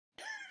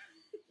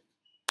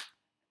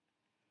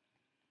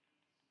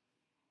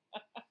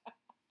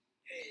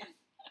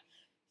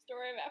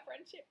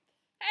friendship.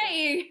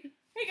 Hey!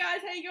 Hey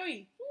guys, how you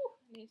going?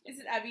 Woo. This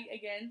is Abby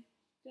again.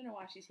 Don't know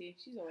why she's here.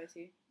 She's always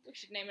here. We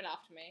should name it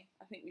after me.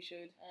 I think we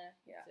should.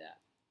 Yeah. Yeah.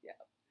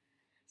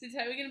 So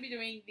today we're going to be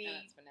doing the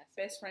And that's Vanessa.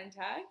 best friend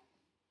tag.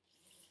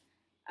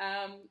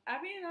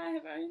 Abby and I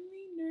have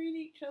only known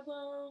each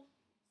other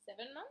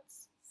 7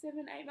 months?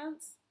 7-8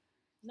 months.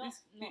 Not.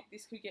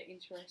 This could get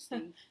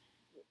interesting.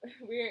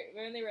 we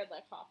only read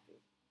like half the.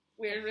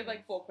 We're with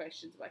like 4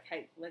 questions. Like,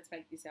 hey, let's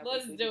make this our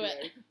Let's weekly do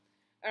video. it.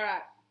 All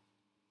right.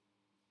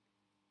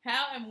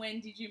 How and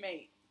when did you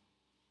meet?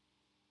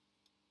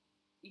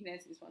 You can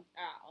answer this one.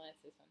 Alright, I'll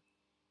answer this one.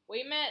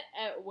 We met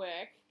at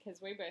work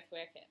because we both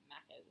work at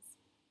Macca's.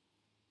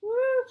 Woo!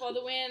 For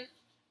the win.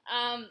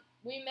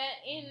 We met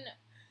in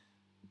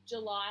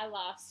July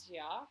last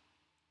year,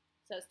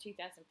 so it's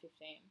 2015,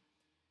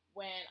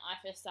 when I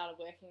first started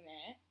working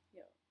there.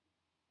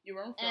 You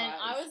were on Fries. And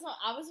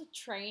I was a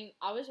trainee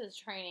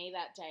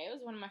that day. It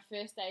was one of my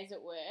first days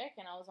at work,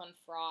 and I was on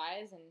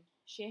Fries, and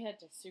she had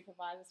to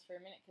supervise us for a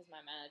minute because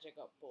my manager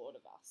got bored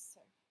of us.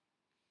 So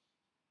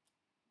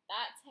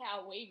that's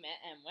how we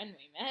met and when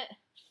we met.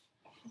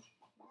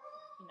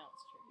 You know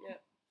it's true.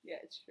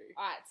 Yeah, it's true.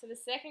 Alright, so the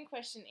second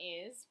question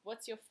is,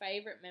 what's your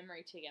favourite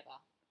memory together?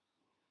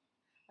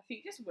 I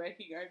think just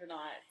working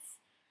overnights.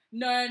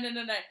 No.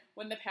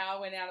 When the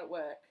power went out at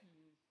work.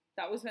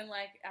 That was when,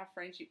 like, our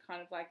friendship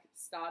kind of, like,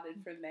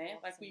 started from there.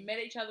 Awesome. Like, we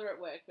met each other at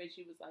work when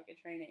she was, like, a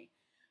trainee.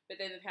 But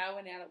then the power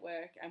went out at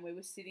work and we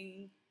were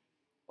standing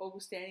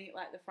at,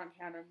 like, the front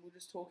counter and we were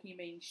just talking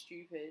and being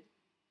stupid.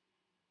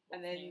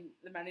 And then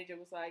the manager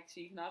was like, so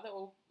you can either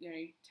all,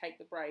 take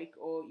the break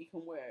or you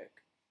can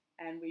work.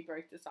 And we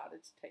both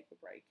decided to take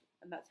the break.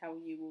 And that's how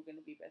we knew we were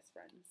going to be best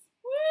friends.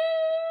 Woo!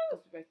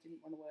 Because we both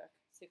didn't want to work.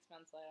 6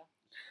 months later.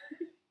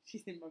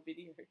 She's in my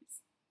videos.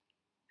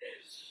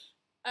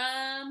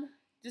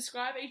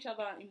 Describe each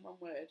other in one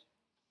word.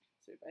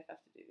 So we both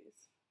have to do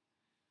this.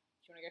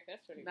 Do you want to go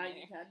first? Or do No, want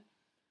you me? can.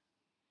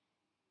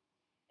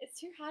 It's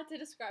too hard to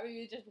describe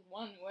you with just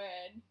one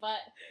word,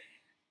 but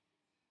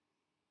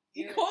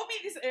You called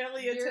me this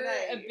earlier you're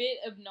today. a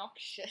bit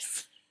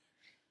obnoxious.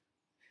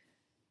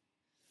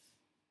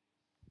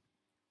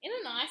 In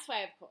a nice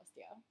way, of course,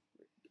 dear.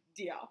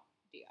 Dear.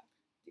 Dear.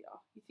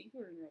 You think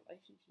we're in a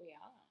relationship? We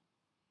are.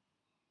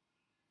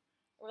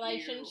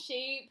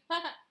 Relationship.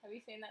 Have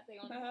you seen that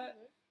thing on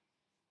Facebook?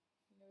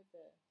 You know, with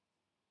the...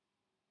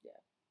 Yeah.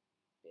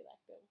 Be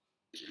like Bill.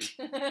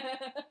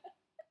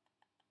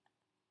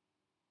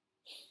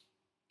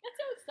 That's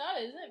how it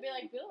started, isn't it? Be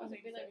like Bill? I Or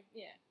think be so. like,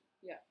 yeah.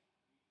 Yeah.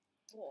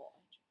 Oh.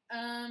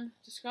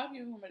 Describe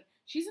you in one word.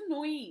 She's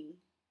annoying.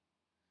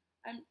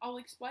 I'll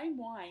explain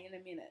why in a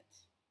minute.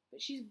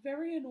 But she's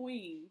very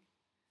annoying.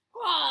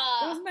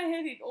 Does my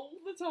head in all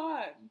the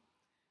time.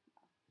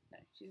 No,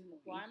 she's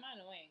annoying. Why am I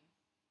annoying?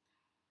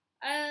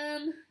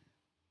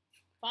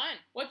 Fine.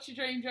 What's your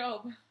dream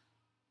job?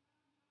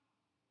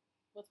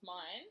 What's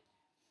mine?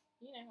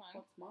 You know mine.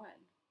 What's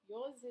mine?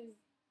 Yours is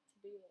to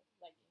be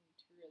like in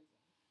tourism.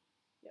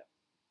 Yep.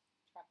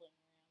 Traveling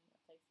around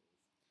places.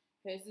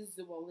 Hers is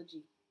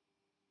zoology.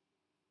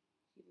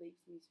 He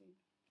leaves me soon.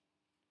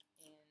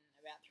 In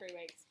about 3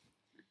 weeks.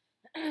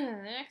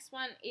 The next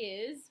one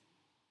is,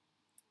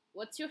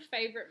 what's your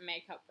favourite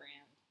makeup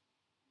brand?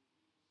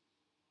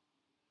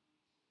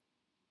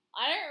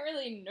 I don't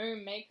really know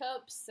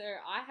makeup, so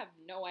I have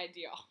no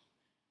idea.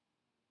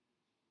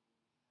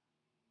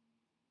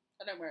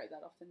 I don't wear it that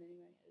often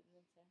anyway.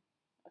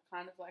 I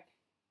kind of like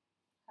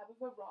have a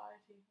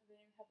variety. I don't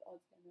even have the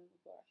odds down there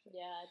before actually.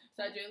 Yeah.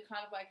 So I do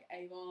kind of like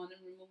Avon and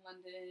Rimmel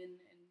London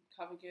and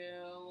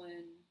CoverGirl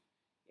and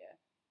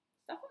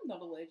stuff I'm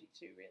not allergic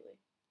to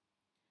really.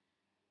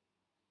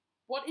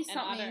 What is And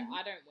something?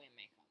 I don't wear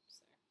makeup,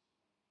 so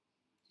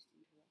Just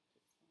interrupt.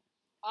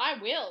 It's fine. I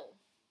will.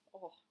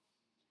 Oh.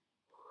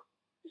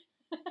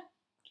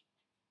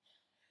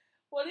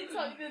 What is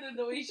something that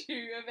annoys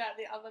you about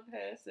the other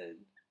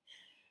person?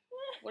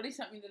 What is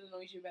something that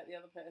annoys you about the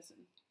other person?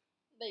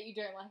 That you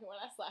don't like it when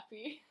I slap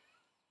you.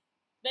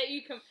 That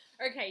you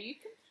you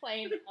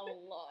complain a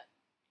lot.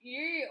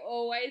 You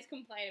always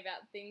complain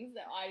about things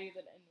that I do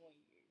that annoy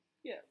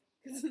you.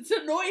 Because it's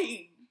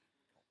annoying.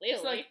 Clearly.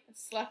 It's like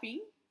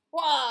slapping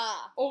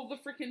Wah! all the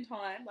freaking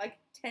time, like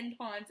 10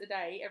 times a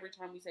day, every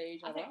time we see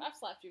each I other. think I've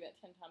slapped you about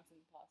 10 times in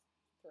the past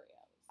 3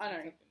 hours. I know. since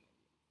I've been with you.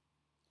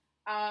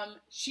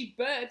 She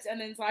burps and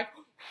then's like,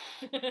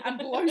 and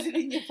blows it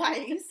in your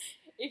face.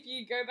 If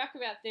you go back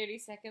about 30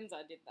 seconds,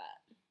 I did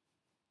that.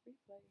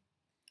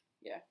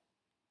 Yeah.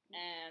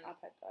 And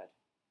iPad died.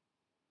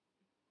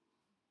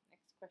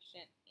 next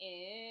question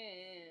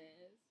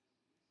is,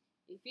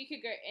 if you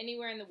could go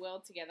anywhere in the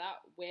world together,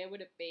 where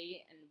would it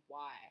be and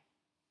why?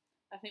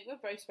 I think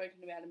we've both spoken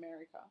about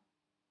America.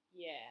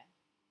 Yeah.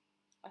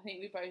 I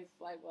think we both we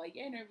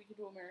could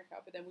do America,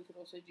 but then we could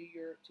also do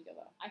Europe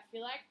together. I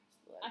feel like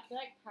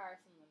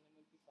Paris and London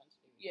would be fun to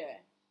do. Yeah,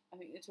 I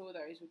think the 2 of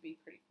those would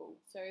be pretty cool.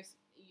 So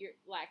you're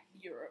like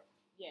Europe.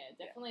 Yeah,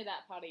 definitely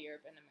that part of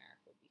Europe and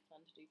America would be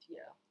fun to do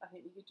together. I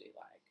think we could do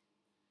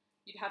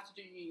you'd have to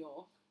do New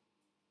York,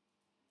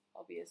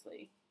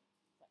 obviously.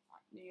 Like,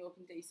 New York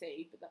and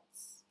DC, but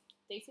that's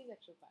DC's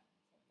actually fun.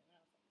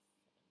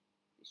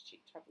 this chick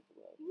traveled the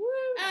world.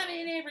 Woo! I'm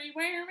in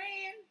everywhere,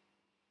 man.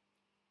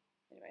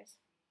 Anyways,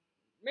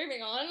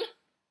 Moving on.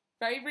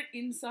 favorite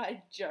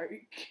inside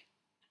joke.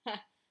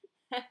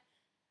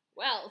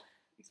 Well,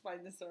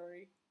 Explain the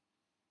story.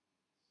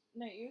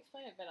 no, you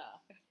explain it better.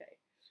 Okay.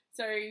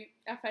 So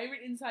our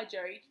favourite inside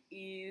joke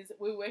is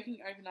we're working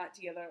overnight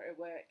together at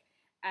work,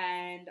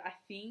 and I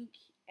think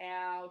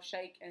our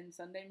shake and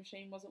sundae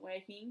machine wasn't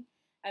working,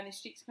 and the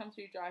chicks come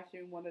through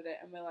drive-through and wanted it,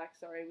 and we're like,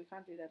 sorry, we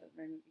can't do that at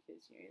the moment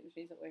because the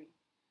machine's not working.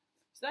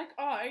 She's like,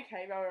 oh,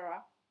 okay, rah, rah,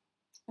 rah.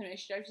 Anyway,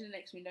 she drove to the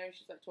next window, and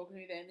she's like talking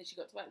to me there, and then she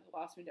got to like the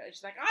last window, and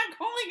she's like, I'm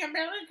calling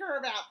America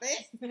about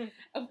this,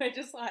 and we're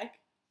just like,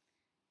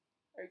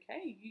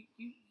 okay,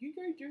 you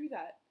go do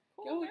that.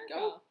 Go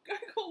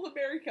call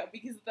America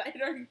because they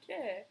don't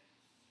care.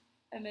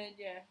 And then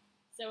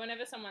So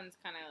whenever someone's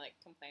kind of like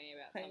complaining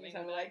about something,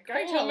 so we're we're like, like, go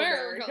 "Call tell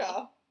America."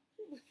 America.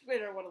 We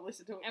don't want to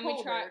listen to it. And we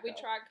Call tried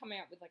America. coming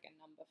up with like a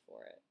number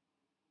for it.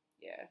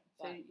 Yeah.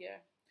 So But-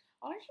 yeah,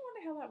 I actually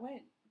wonder how that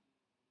went.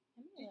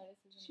 How many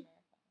letters is in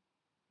America?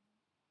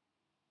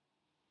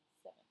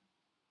 7.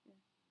 Yeah.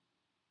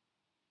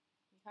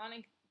 You can't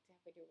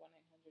exactly do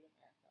 1-800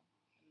 America.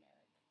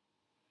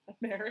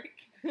 America.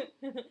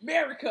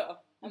 America.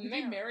 We could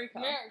do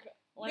America. America.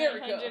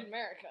 1-800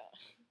 America.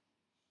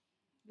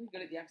 We're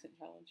good at the accent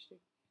challenge too.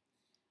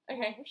 Oh,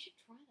 Okay. we should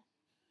try that.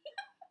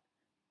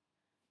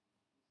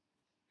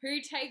 Who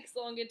takes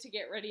longer to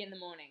get ready in the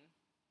morning?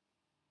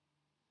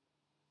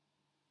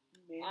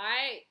 Man.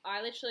 I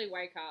literally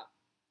wake up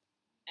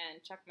and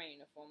chuck my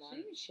uniform on.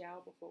 Should you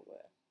shower before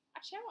work? I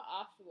shower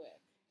after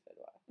work. So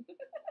do I.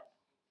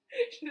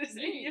 Should have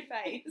seen your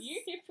face.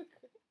 You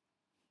hypocrite.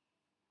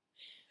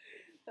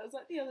 That was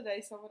like the other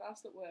day, someone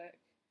asked at work,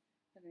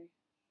 and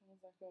I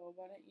was like, oh,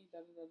 why don't you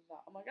da da da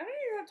da? I'm like, I don't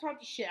even have time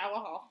to shower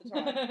half the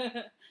time.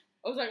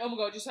 I was like, oh my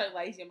god, you're so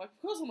lazy. I'm like, of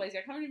course I'm lazy.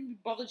 I can't even be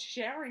bothered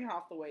showering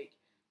half the week.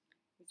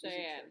 Which So isn't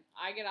yeah, true.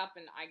 I get up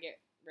and I get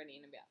ready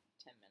in about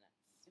 10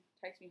 minutes. It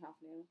takes me half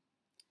an hour.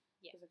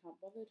 Yeah. Because I can't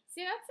bother.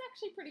 See, that's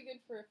actually pretty good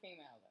for a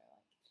female though.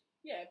 Like,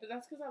 Yeah, but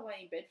that's because I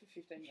lay in bed for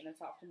 15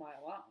 minutes after my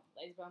alarm.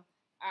 lazy bum.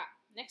 Alright,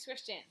 next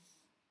question.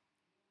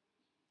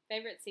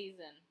 Favorite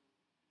season?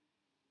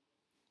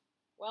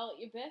 Well,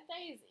 your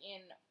birthday is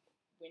in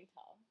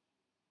winter.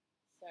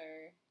 So,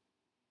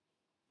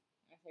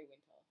 I say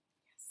winter.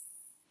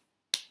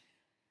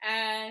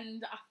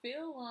 And I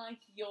feel like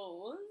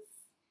yours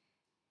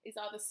is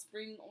either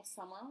spring or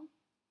summer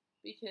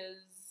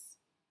because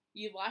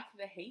you like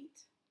the heat,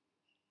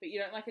 but you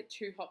don't like it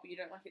too hot, but you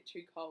don't like it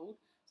too cold.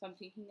 So I'm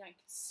thinking like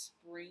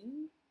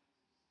spring.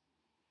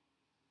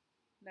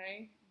 No?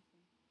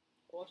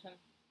 Autumn.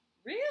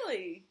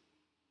 Really?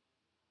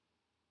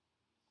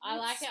 I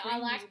Like like it. I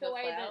spring like with the the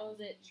way that flowers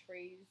the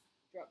trees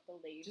drop the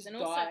leaves. Just and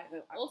die.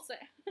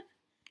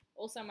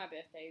 also my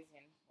birthday is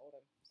in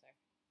autumn, so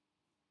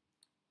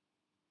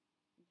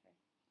Okay.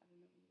 I don't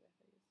know when your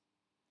birthday is.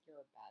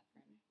 you're a bad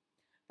friend.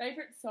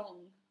 Favorite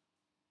song?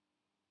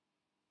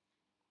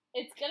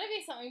 It's gonna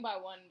be something by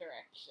One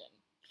Direction.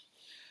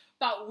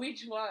 But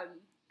which one?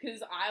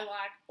 Because I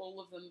like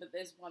all of them, but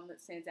there's one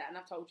that stands out, and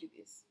I've told you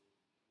this.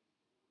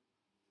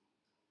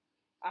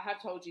 I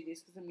have told you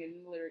this because I'm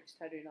getting the lyrics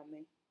tattooed on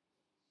me.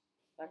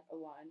 Like a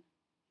line.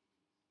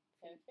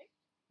 Perfect.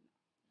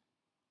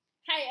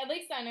 Hey, at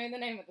least I know the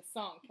name of the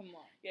song. Come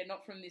on. Yeah,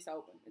 not from this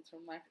album. It's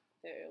from like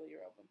their earlier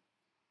album.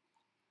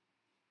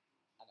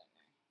 I don't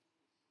know.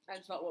 And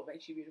it's not What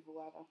Makes You Beautiful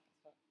either.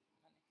 That's what my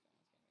next one was gonna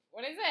be.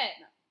 What is it?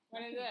 No.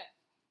 What is it?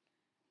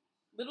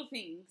 Little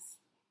Things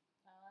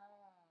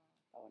Oh,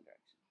 by One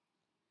Direction.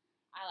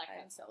 I like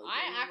And that. Sally's I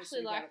eating the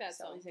actually soup like out of- that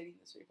song. Sally's eating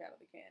the soup out of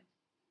the can.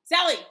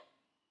 Sally!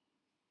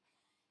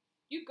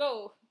 You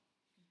go.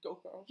 Go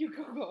girl. You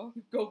go.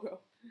 Go girl.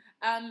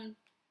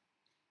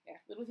 Yeah,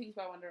 Little Things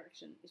by One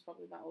Direction is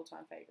probably my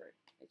all-time favourite.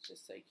 It's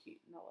just so cute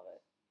and I love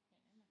it.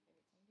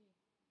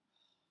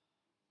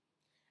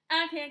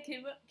 I can't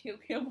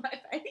kill my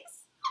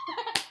face.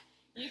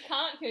 You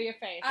can't kill your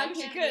face. I wish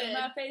you can't could. kill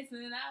my face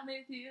and I'm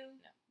with you.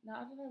 No,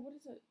 I don't know. What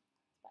is it?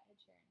 It's by Ed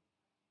Sheeran.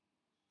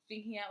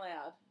 Thinking Out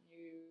Loud. No.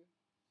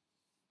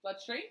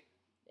 Bloodstream.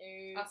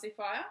 No. I See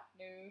Fire.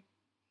 No.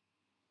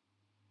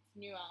 It's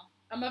newer.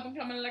 I'm up and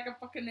coming like a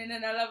fucking in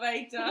an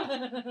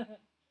elevator.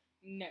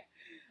 No.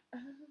 A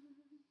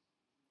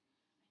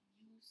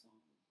new song.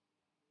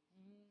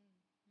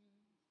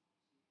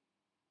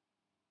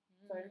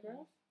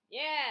 Photograph.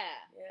 Yeah.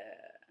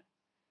 Yeah.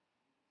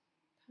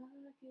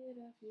 Pocket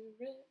off your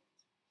ripped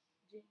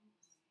jeans.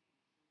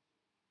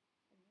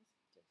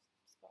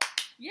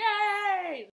 Yay!